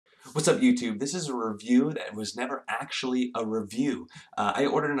What's up, YouTube? This is a review that was never actually a review. I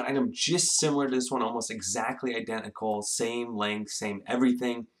ordered an item just similar to this one, almost exactly identical, same length, same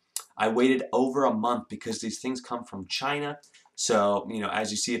everything. I waited over a month because these things come from China. So,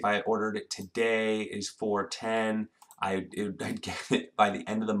 as you see, if I ordered it today, is 4/10. I'd get it by the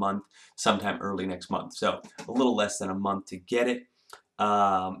end of the month, sometime early next month. So, a little less than a month to get it.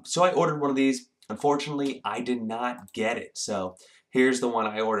 So I ordered one of these. Unfortunately, I did not get it. So here's the one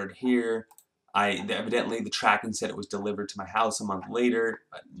I ordered here. Evidently the tracking said it was delivered to my house a month later.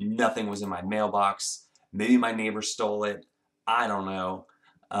 But nothing was in my mailbox. Maybe my neighbor stole it. I don't know.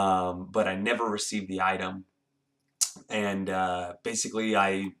 But I never received the item. And basically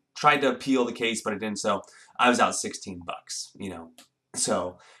I tried to appeal the case, but I didn't. So I was out 16 bucks,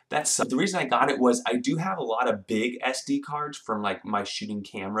 So that's the reason I got it. Was I do have a lot of big SD cards from like my shooting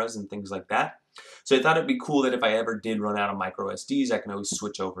cameras and things like that. So I thought it'd be cool that if I ever did run out of micro SDs, I can always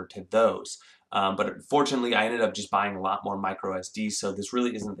switch over to those. But unfortunately, I ended up just buying a lot more micro SDs, so this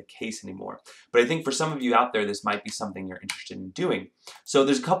really isn't the case anymore. But I think for some of you out there, this might be something you're interested in doing. So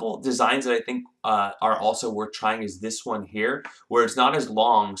there's a couple designs that I think are also worth trying. Is this one here, where it's not as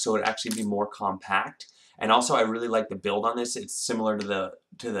long, so it'd actually be more compact. And also, I really like the build on this. It's similar to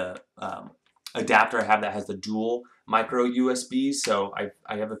the adapter I have that has the dual micro USBs. So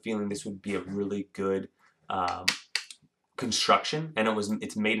I have a feeling this would be a really good construction. And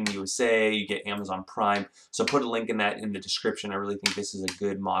it's made in the USA. You get Amazon Prime. So put a link in the description. I really think this is a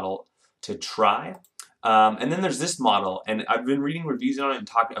good model to try. And then there's this model, and I've been reading reviews on it and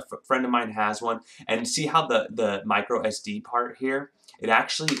talking. A friend of mine has one, and see how the micro SD part here, it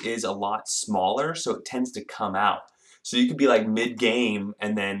actually is a lot smaller, so it tends to come out. So you could be like mid-game,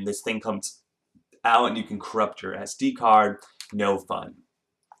 and then this thing comes out, and you can corrupt your SD card. No fun.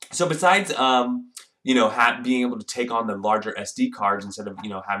 So besides, being able to take on the larger SD cards instead of,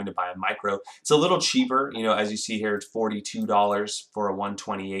 having to buy a micro, it's a little cheaper. As you see here, it's $42 for a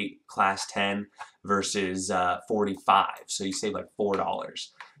 128 class 10 versus $45. So you save like $4.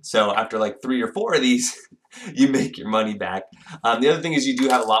 So after like 3 or 4 of these, you make your money back. The other thing is you do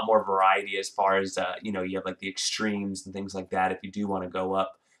have a lot more variety as far as, you have like the extremes and things like that if you do want to go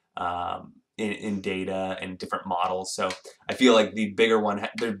up in data and different models. So I feel like the bigger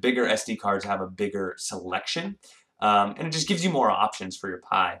SD cards have a bigger selection. And it just gives you more options for your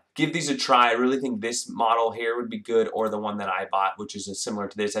Pi. Give these a try. I really think this model here would be good, or the one that I bought, which is similar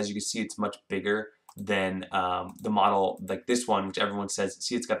to this. As you can see, it's much bigger than the model like this one, which everyone says,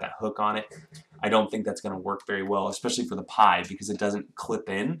 see, it's got that hook on it. I don't think that's going to work very well, especially for the Pi, because it doesn't clip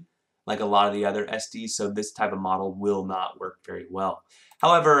in like a lot of the other SDs, so this type of model will not work very well.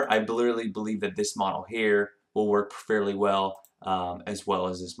 However, I literally believe that this model here will work fairly well as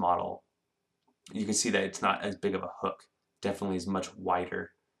this model. You can see that it's not as big of a hook. Definitely is much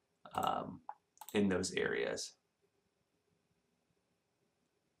wider in those areas.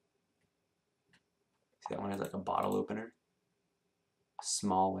 See, that one has like a bottle opener.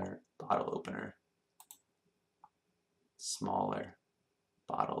 Smaller bottle opener. Smaller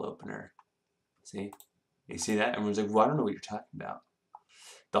bottle opener. See? You see that? Everyone's like, well, I don't know what you're talking about.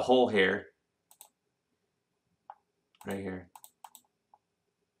 The hole here, right here,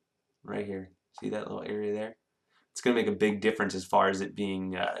 right here. See that little area there? It's going to make a big difference as far as it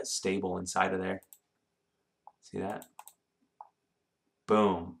being stable inside of there. See that?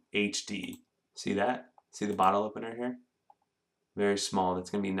 Boom. HD. See that? See the bottle opener here? Very small. That's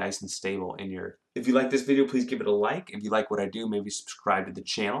going to be nice and stable in your... If you like this video, please give it a like. If you like what I do, maybe subscribe to the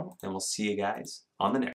channel. And we'll see you guys on the next.